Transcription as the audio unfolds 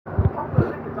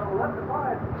It's on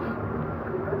 11-5.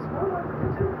 It's more like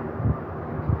 2-2.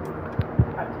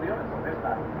 And to be honest on this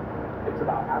battle, it's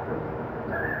about average.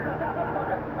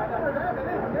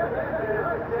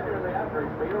 Genuinely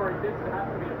average, but Yori did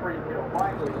have to be a free kill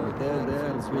finally. There,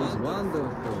 this was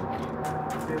wonderful.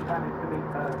 Did manage to beat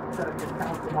Turkish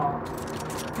counterpart.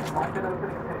 Like an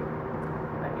opening pick.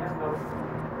 Again though,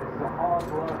 this is a hard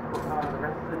work from the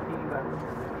rest of the team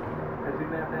as we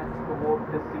now next towards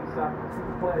this CSAC. Two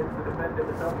players to defend it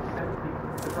with only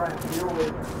 70 to try and deal with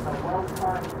a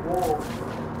well-timed wall.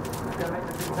 It's going to make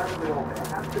this incredibly awkward. It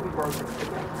has to be broken. The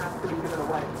game has to be given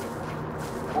away.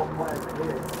 What players are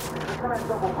here? They're trying to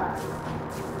double back.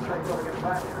 They've got to get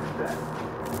back instead.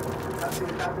 Let's see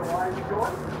if after why he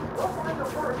joins. Don't find the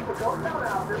first, but go down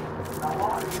after. Now,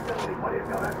 Lon, he's going to be plenty of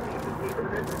go. That team to keep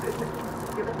him in position.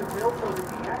 Give it the kill for the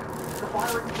DX. The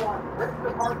firing squad rips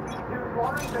the part B2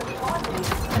 line. The clock is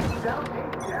down 8.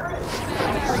 There it is.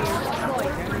 And there's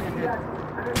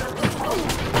a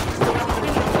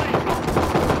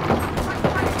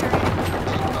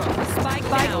Spike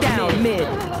down mid.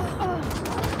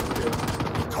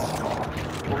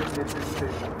 we're in this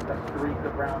decision. The streak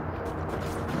of rounds.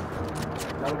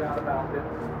 No doubt about it.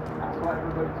 That's why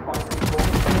everybody's fighting for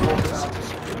about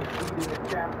beating the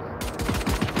champs.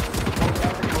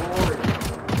 Nothing glory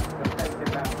of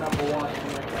taking that #1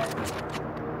 in the game.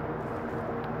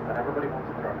 But everybody wants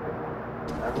a trophy.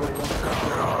 Everybody wants a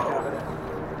trophy.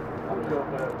 I'm sure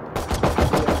for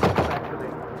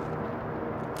actually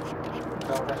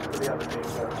no offense to the other team,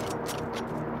 but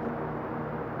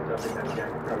I don't think they're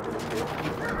getting a trophy this year.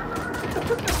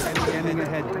 And in the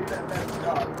head.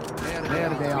 There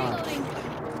they are. The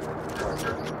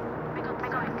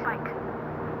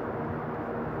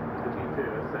G2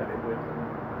 has said it would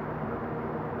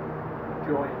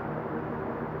join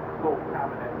full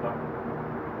cabinet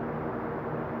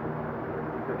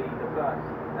to be the first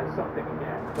and something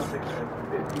again, something that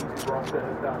the G2 roster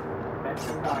has done many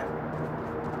times.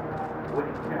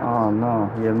 Winning champs. Oh no,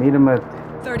 you meet him at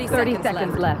 30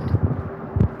 seconds left.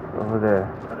 over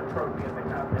there. But a trophy in the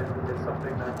cabinet is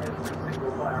something that every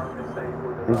single player on this stage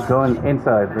will He's desire. going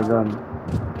inside. They're going.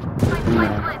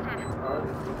 Yeah.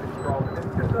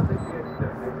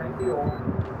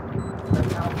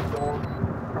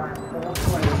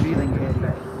 Revealing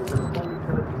area.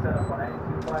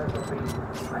 I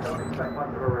don't expect much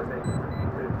of a rotation from you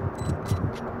two.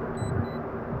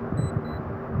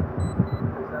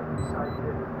 Is that side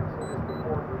here? So this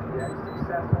before the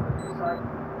success on the two side.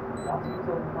 Once you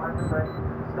till find the break,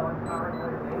 still empowering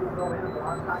with it, they will go in and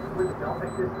block time with it. They'll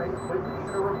make this space quickly,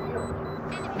 even a reveal.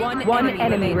 One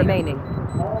enemy remaining.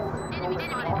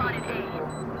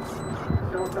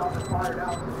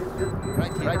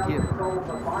 Right here.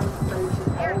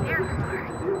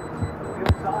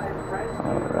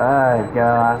 Alright,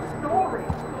 guys.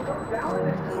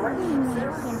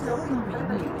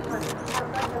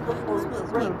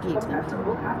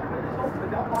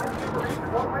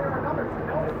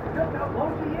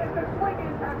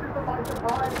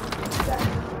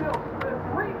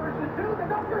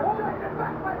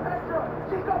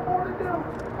 She's got more to do.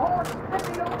 On in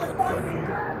the open fight.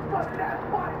 But that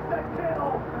finds the kill.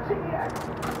 GX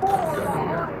 4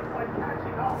 behind when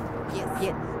catching up. Yes.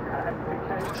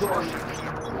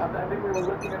 I think we were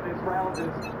looking at this round as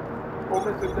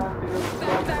almost a done deal.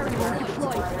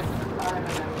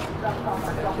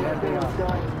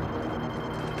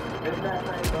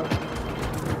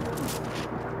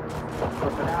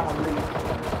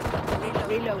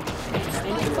 Reload.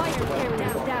 Fire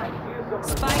carrier down.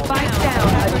 Spike down.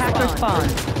 Attacker spawn.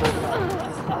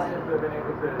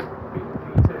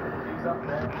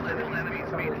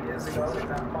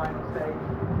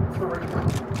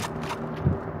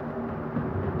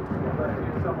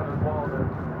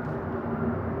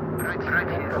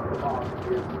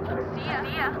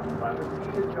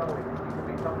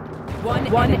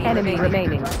 One enemy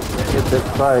remaining. Get the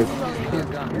spike.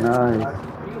 Nice.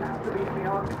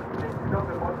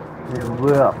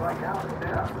 Well.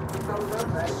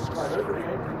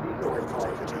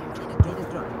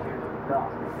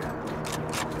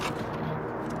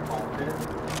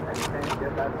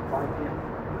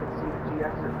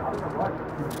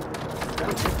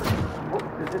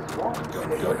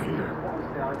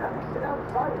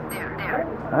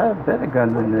 I have better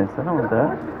gun than this. I don't want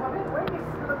that.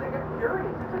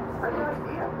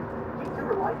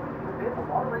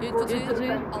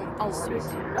 I'll switch.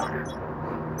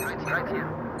 Right here.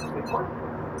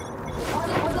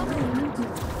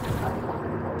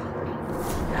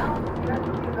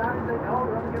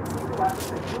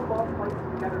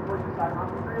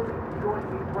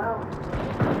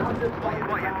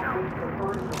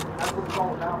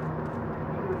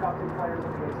 got two players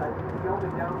on the A side. The only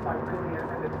downside really, and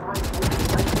the time is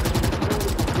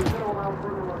going to allow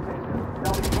further rotation.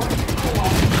 They'll be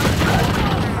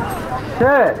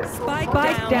Shit!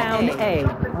 Spike down A.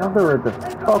 I'll do it the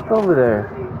fuck over there.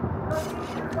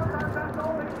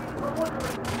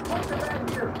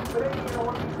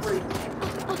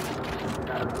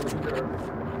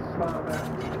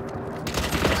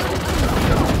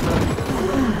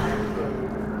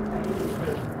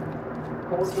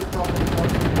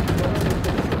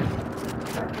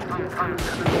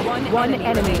 One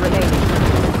enemy remaining.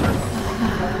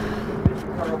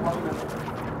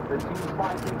 The team's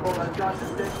 5 people that got the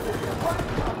stick.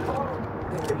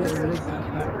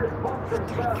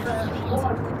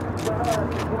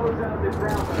 Close out this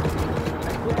round.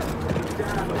 Again, he's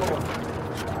down the ball.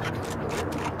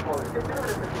 If there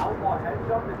was an outlaw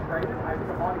headshot and traded, I think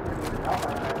the body would be up. I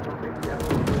don't think he ever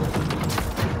would do it.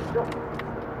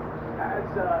 As,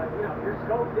 you're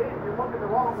scoped in, you're looking the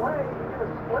wrong way, you get a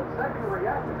split second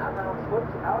react, and that round slips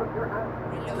out of your hand.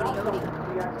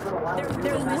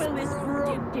 Their will is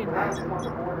broken. The round is on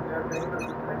the board in their favor.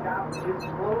 The gap is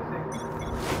closing.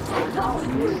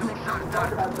 Talk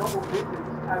about double digits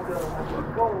as a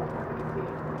goal for the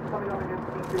team coming up against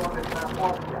T2 on this map.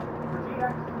 Well, yeah, for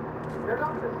GX, they're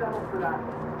not going to settle for that.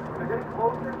 They're getting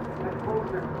closer and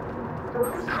closer. So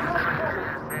it's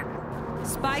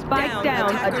Spike down.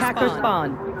 Attacker spawn.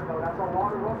 that's a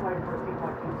lot of runway for a team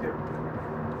like T2.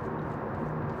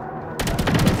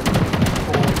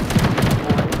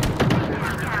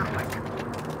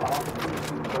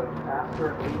 After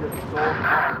Lita stole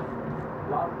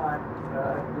last time,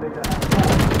 Lita had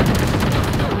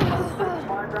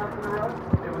 5 rounds in a row.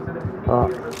 It was an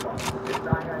immediate response. This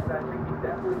guy has, I think he's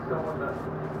definitely someone that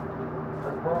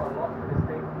has brought a lot to this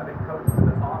team. I think coaches in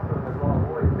the past of them as well have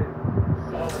always been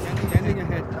Standing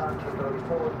ahead. in terms of those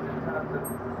forwards, in terms of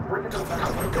bringing them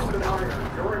back into the area.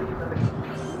 You're already in the lead.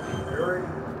 You're already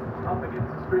up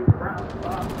against the streak of rounds.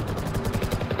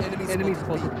 Enemy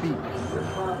spotted B. This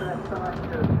far that time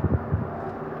to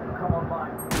come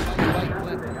online.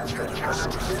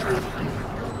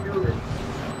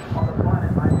 On the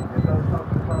planet, I think that those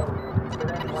folks are close. But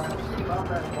anyone else, not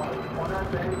that close. One out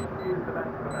there, he is the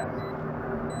best of the best.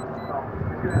 So,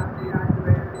 he's going to have to be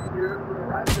activated here for the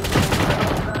rest of the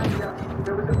game.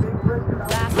 There was a big risk about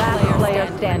Last player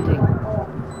standing.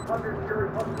 Thunder Fury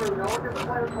comes through. No one gets the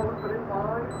player close, but in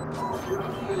line.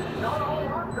 Not all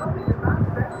on, nothing. In that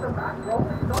sense, the back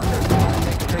rolling Thunder.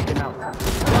 Taken out.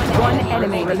 One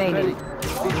enemy remaining.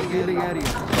 Healing area.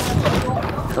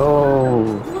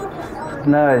 Oh,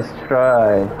 nice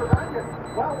try.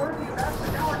 Well, where's the best?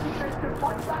 Now our teammates can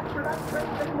fight back for that great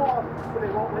thing loss. But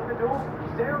they won't win the duel.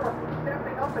 Sarah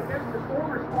stepping up against the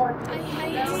former squad. I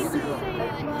hate to say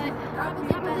it, but probably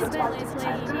the best Ballet's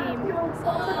Lady team. Let's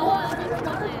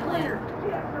go there.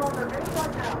 Yeah, they're on their game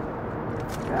right now.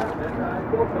 Yeah, then I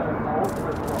thought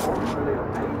ultimately a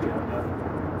failure, but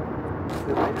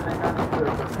the way that they managed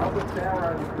to cover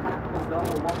Sarah and tackle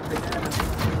double once again,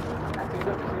 that seems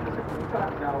like a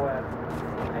feedback now where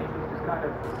Amy's just kind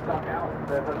of stuck out.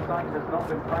 The site has not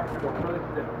been practical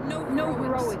pushed. No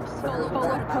heroics. Follow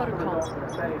protocol.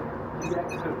 GX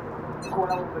to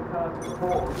quell the curse of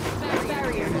pause.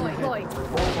 Barrier deployed.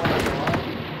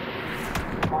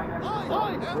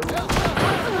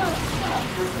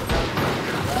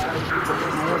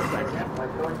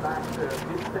 Like going back to this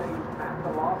stage and the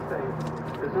last stage,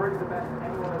 is already the best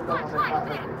anyone has done on their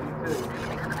platform to G2.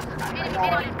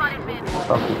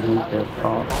 Fucking hate that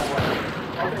song.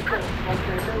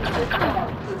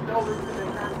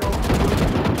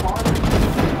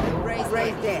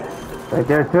 Right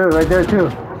there too, right there too.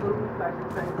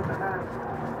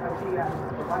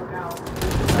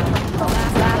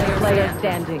 Last player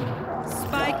standing.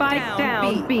 Spike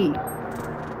down B.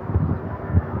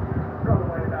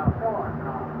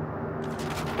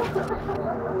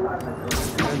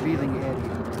 Revealing area.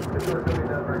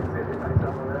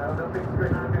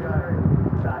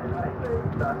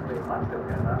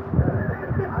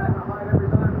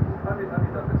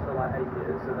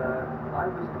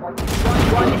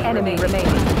 One enemy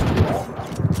remaining.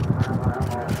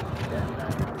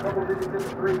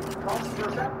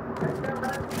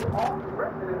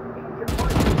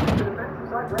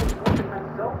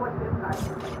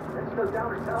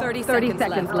 Thirty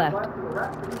seconds left.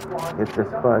 Get the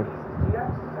spike.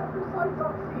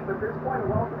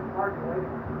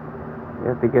 You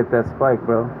have to get that spike,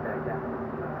 bro.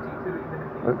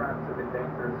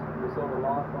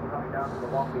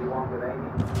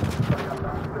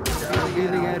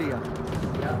 Healing area.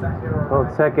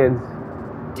 12 seconds.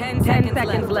 10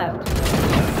 seconds left.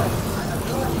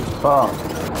 Oh.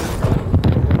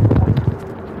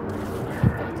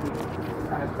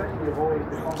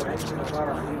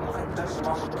 them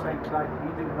off at the same site,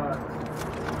 using her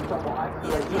somewhat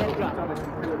isolated so much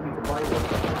utility to buy them.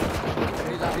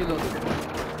 Reloading.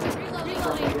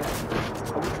 Reloading.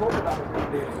 And we talked about this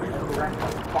being the incredible rank of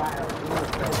fire and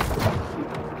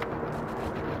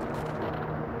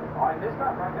in this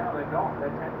map right now, they're not. They're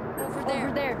tentative.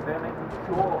 Over there. They're making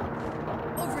sure.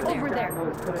 Over there.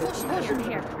 Push from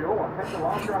here. Sure. Take the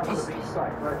last round on the beach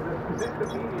site. Right? The position of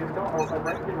media is not a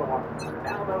regular one.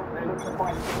 Now though, they look to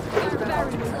find.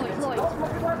 Barry deployed. Not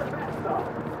looking like the best stuff.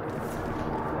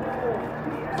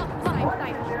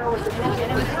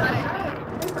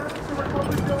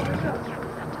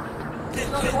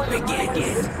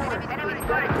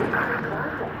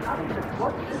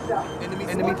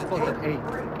 Enemy spotted A.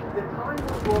 The time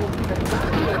was low.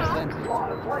 A lot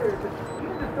of players.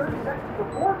 Even just 30 seconds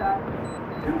before that,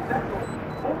 2 seconds,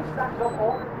 both stacked up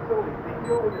all the facilities. They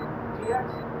deal with it. GX,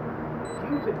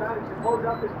 huge advantage to close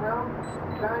out this round.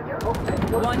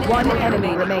 One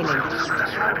enemy remaining.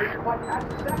 But at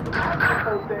the second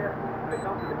post there, when it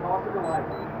comes to the cost of the life.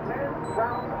 10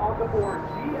 rounds on the board.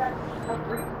 GX have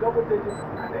reached double digits,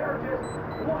 and they are just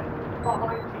one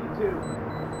behind G2.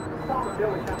 Tom and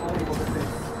Billy can't believe what this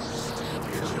is.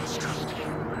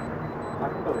 I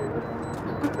can believe it.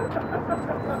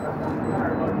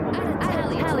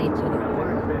 Alley to the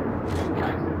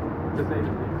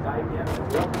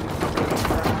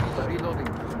Reloading.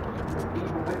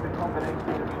 Even with the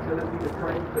combination of utility, the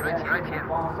trade, the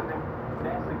blossoming,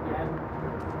 Ness again,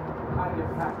 high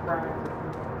impact frags.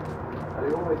 They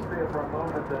always fear for a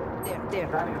moment that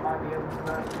Danny might be able to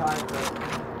turn time, but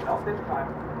not this time.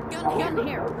 gun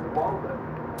here.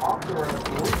 After a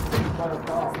losing first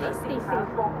half, it has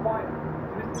gone quiet.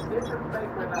 It's a different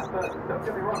paper in that first. Don't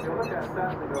get me wrong, you'll look at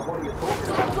stats and go, what are you talking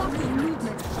about? blocking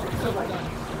movement. It's still like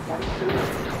 22.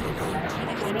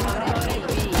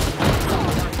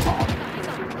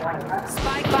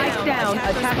 Spike down.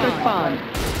 Attacker spawn.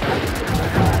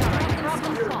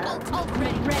 Ult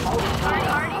ready.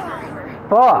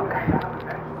 Fuck! You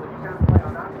can't play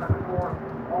on that kind of form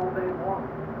all day long,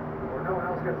 or no one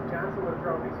else gets a chance to lift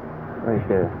trophies. Right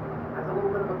there. As a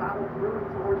little bit of a battle brewing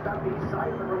towards that B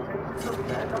side, the rotation coming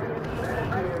in, coming into the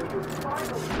net.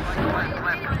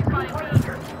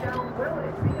 Down, will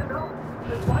it be enough?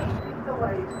 Despite these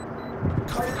delays,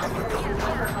 players are getting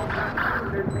another help back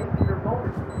through. They're taking their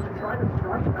moments to try to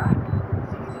strike back,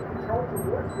 seizing control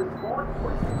towards the spawn,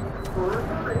 pushing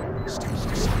further in.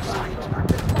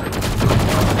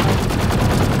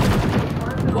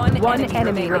 One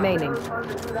enemy remaining.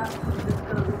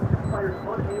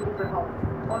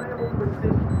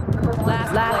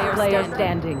 Last player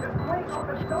standing.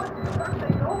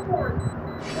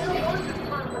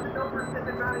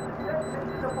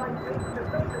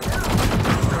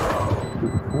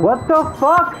 What the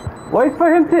fuck? Wait for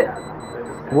him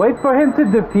to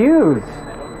defuse.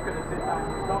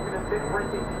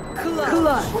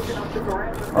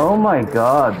 Oh my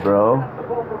god, bro.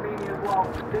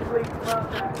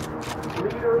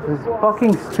 This is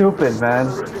fucking stupid, man.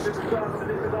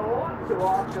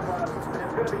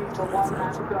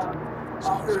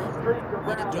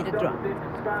 Get a drop.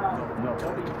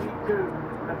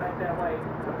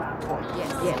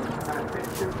 Yes.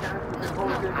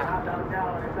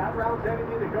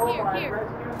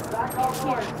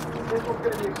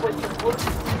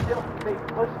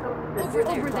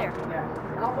 Over there.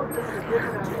 Now look at the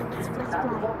position. That's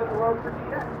the bump in the road for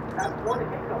GX. That's one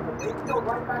hiccup, but they go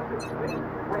right back to swing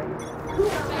range.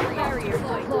 Barrier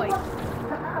deployed. To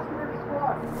ask in any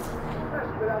squad,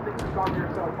 especially without things have gone here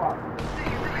so far.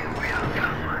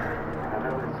 I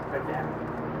know it's, again,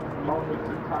 moments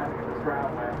of timing in this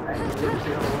round where any moves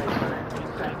the other way for an extra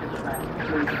second and then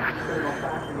could have gone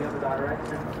back in the other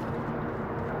direction.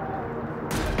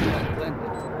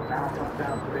 Now it comes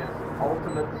down to this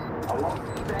ultimates, a lot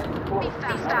of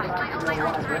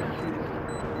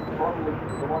probably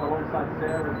the one alongside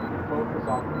Sarah to focus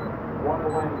on. One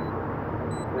away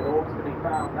with orbs to be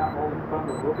found. That Rolling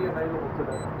Thunder will be available to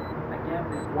them. Again,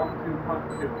 this 1-2 punch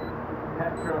to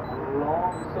Petra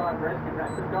alongside Rescue.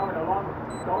 Petra's going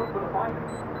for the fight.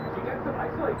 She gets some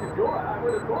isolated Jora. I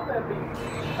would have thought they'd be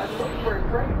looking for a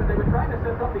trade, but they were trying to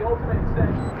set up the ultimate instead.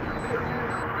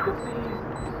 The C's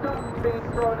stuff being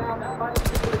thrown out. That might be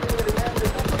the beginning of the end.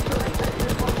 There's nothing to make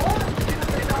this one more.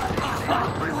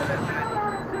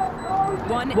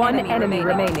 One enemy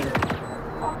remaining. A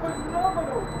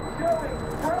phenomenal showing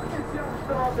from this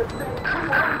youngster on the stage.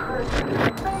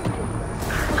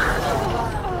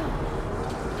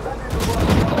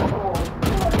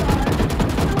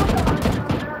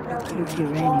 Who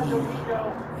wants for a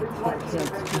maybe? No.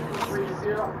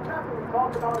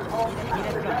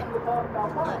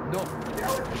 There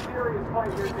was a serious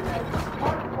fight here today.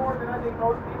 Much more than I think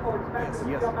most people expected to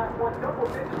see on that one. Double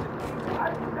digits. I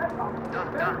think that's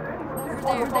better than anyone did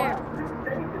Over there. two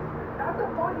stages. That's a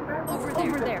monumental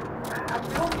Over there. a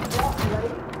really rough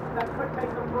lane that could take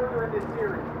them further in this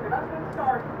series. If that's a good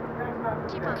start, next match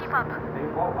is there. Keep up. They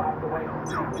won't have to wait.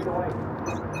 Either way,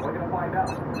 we're going to find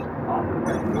out. Off the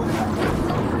race.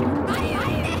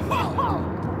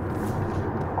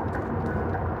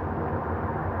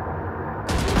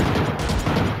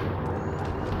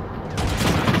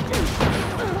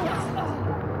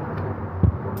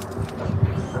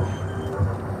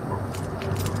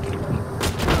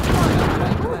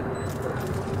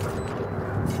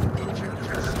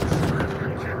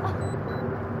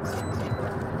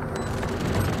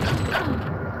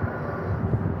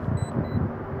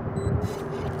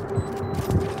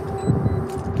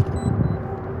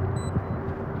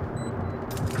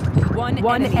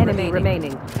 One enemy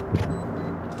remaining.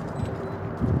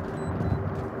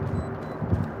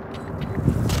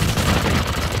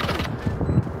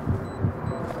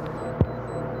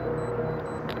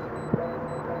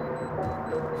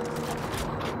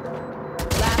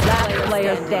 Last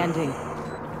player standing.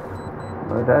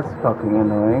 Oh, that's fucking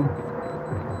annoying.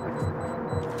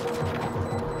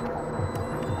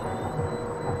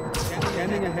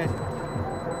 Scanning ahead.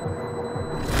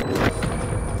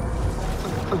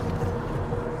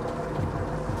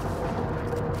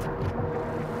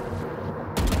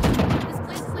 This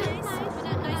place is nice, but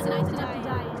not nice enough to die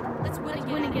in. Let's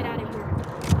win and get out of here.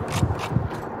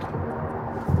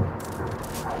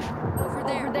 Over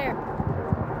there.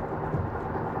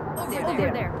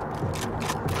 Over there.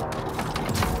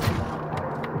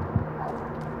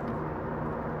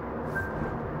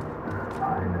 I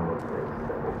know a place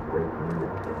that will break you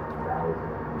into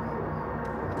thousands of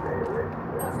pieces. Stay away from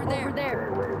that. Over there. Stay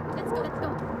away from Let's go.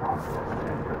 Pasta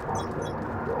and the pasta.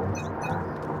 Don't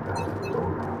pass without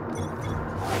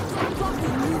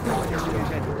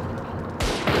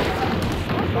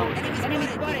Enemy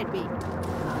spotted me.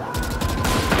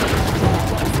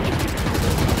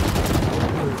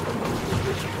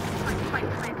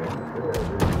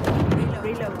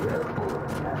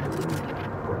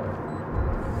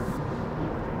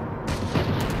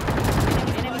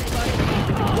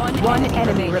 One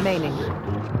enemy remaining.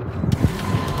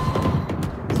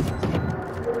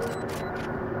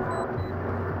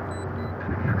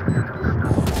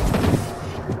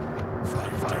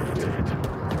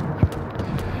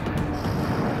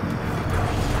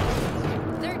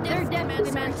 Their death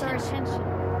demands our attention.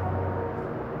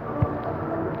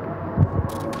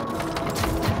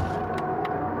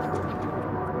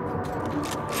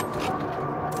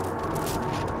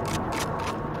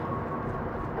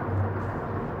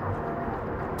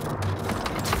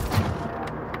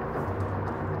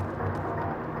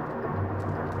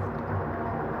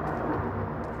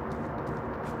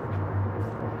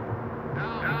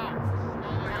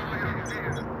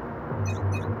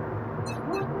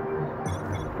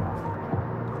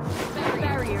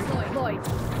 Barrier deployed.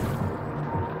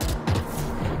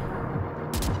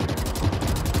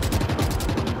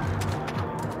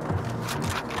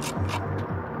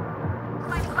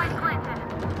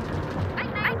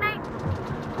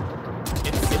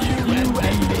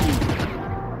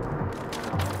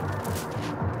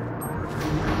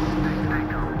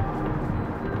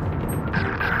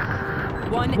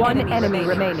 One enemy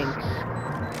remaining.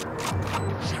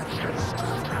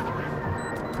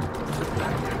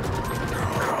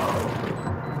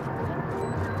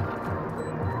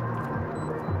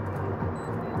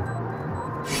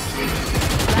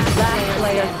 Last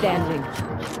player standing.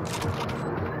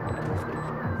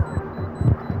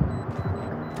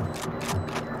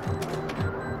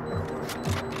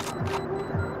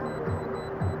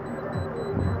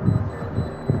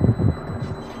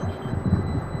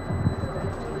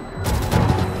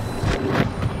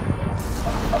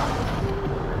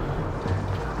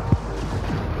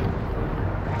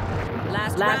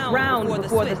 Last round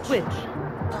before the switch.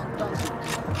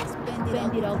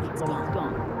 Spend it out, it's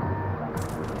gone.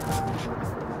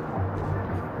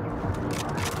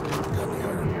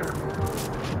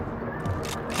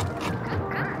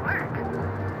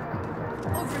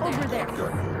 Over there.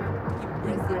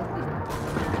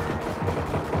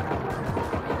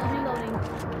 Reloading.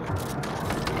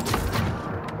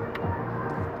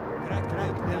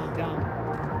 Down.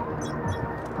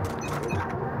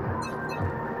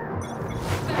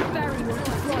 Barrier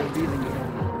deployed. Revealing it.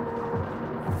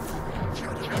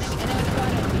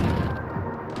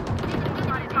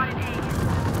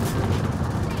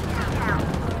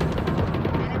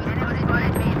 Enemy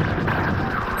spotted A.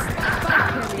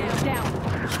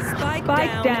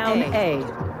 Spike down A.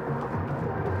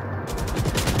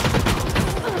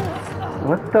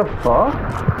 What the fuck?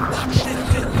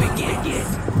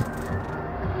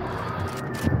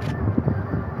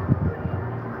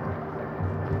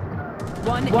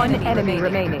 One enemy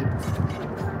remaining.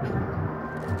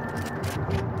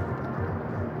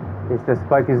 It's the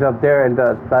spike is up there in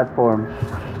the platform.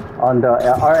 On the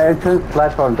our entrance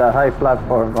platform, the high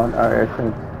platform on our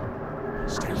entrance.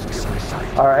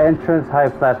 Our entrance high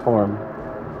platform.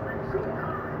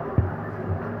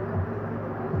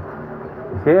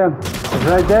 See him? It's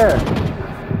right there.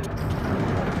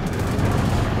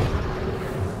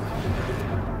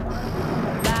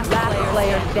 Last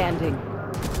player standing.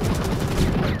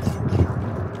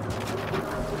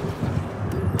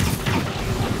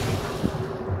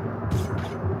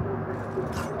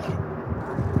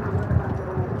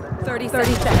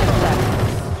 Thirty seconds left.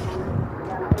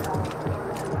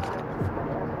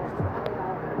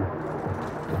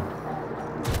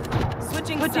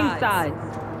 Switching sides.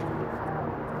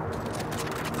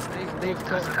 They've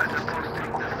got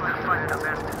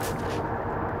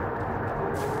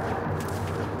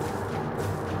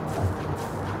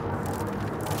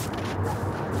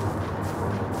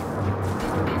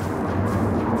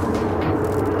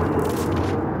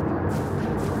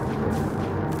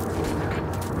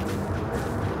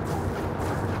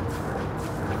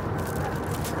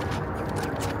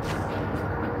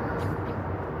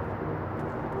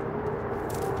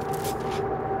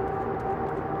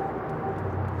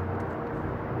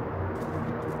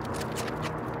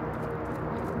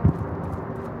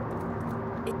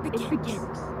It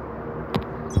begins.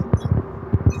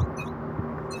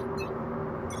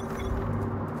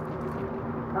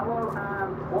 Hello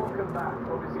and welcome back.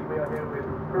 Obviously we are here with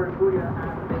Furuya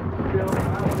and Bill. And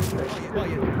I want to say,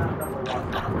 number one.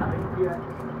 I think, yeah,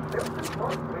 it was just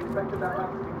fun. We expected that map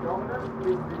to be dominant.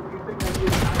 Did you think they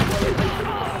did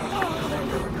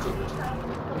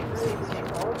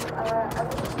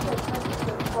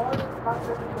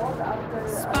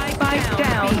Spike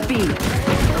down B.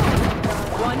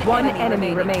 One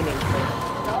enemy remaining.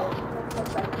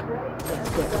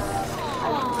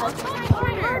 Aw, try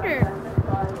harder.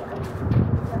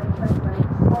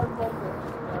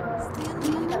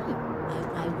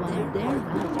 I wanted their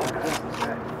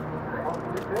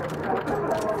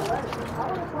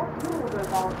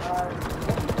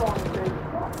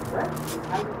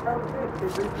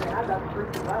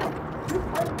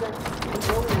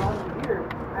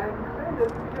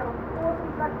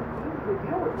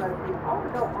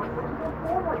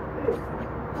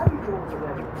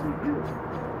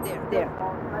There.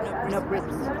 No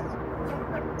prisoners.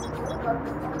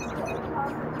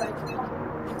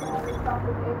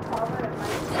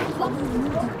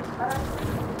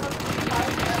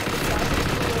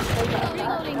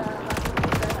 Reloading.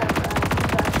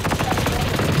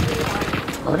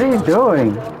 What are you doing?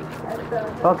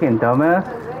 Fucking dumbass.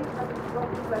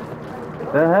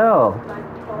 The hell?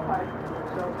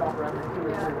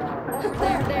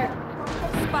 There.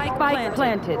 Spike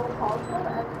planted.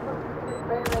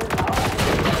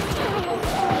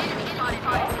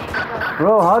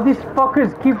 Bro, how these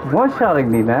fuckers keep one-shotting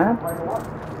me, man?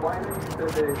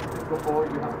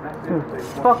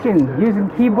 Fucking using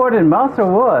keyboard and mouse or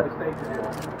what?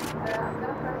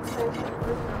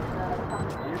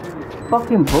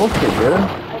 Fucking bullshit,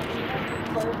 dude.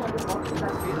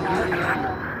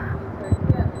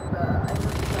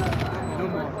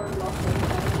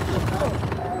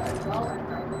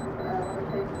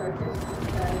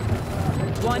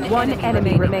 One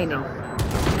enemy remaining.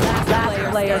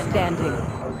 Last player standing.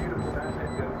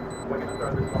 We're going to throw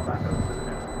this one back over to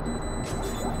the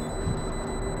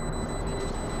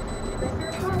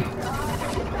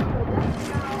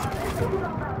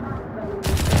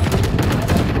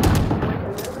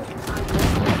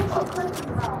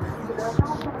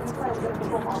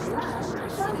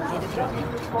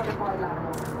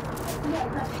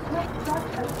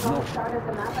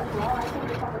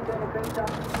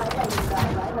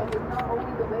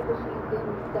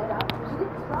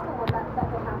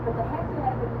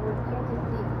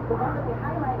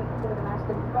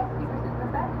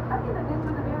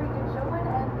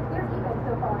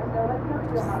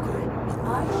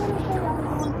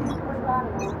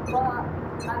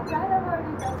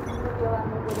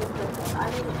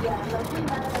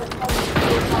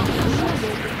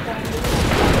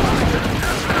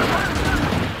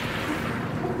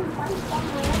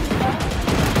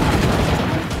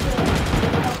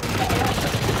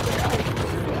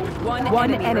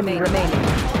One enemy remaining.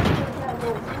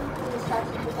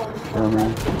 Oh,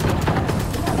 man.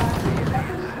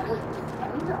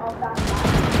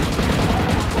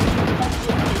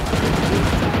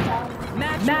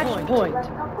 point.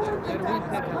 Their wing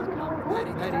pickup.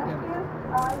 Ready them.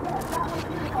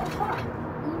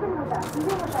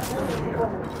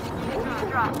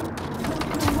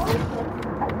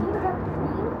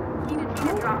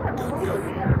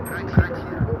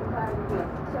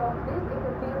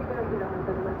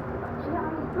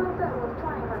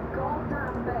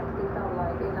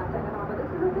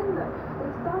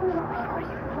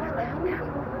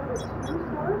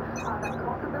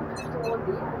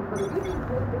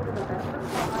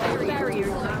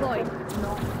 Barriers deployed.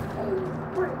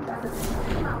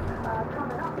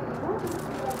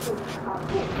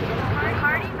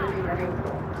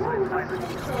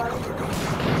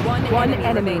 One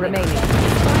enemy remaining.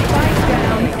 Spike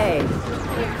down A.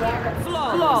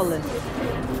 Flawless.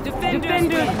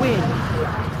 Defenders win.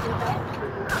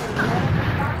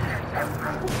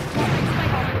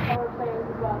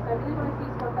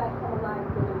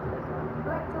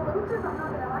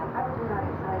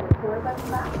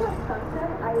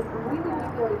 I really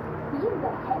enjoy seeing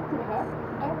the head-to-head.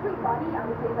 Everybody, I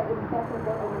would say, like in best of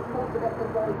all, was close to best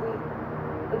of all. We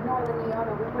ignore the neon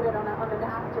or we put it on an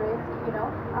asterisk, you know,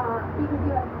 because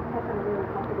you have a really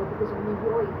comfortable position. You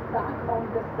really back on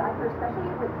the sniper,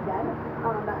 especially with them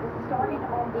starting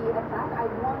on the attack. I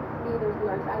want to see those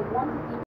alerts. I want to see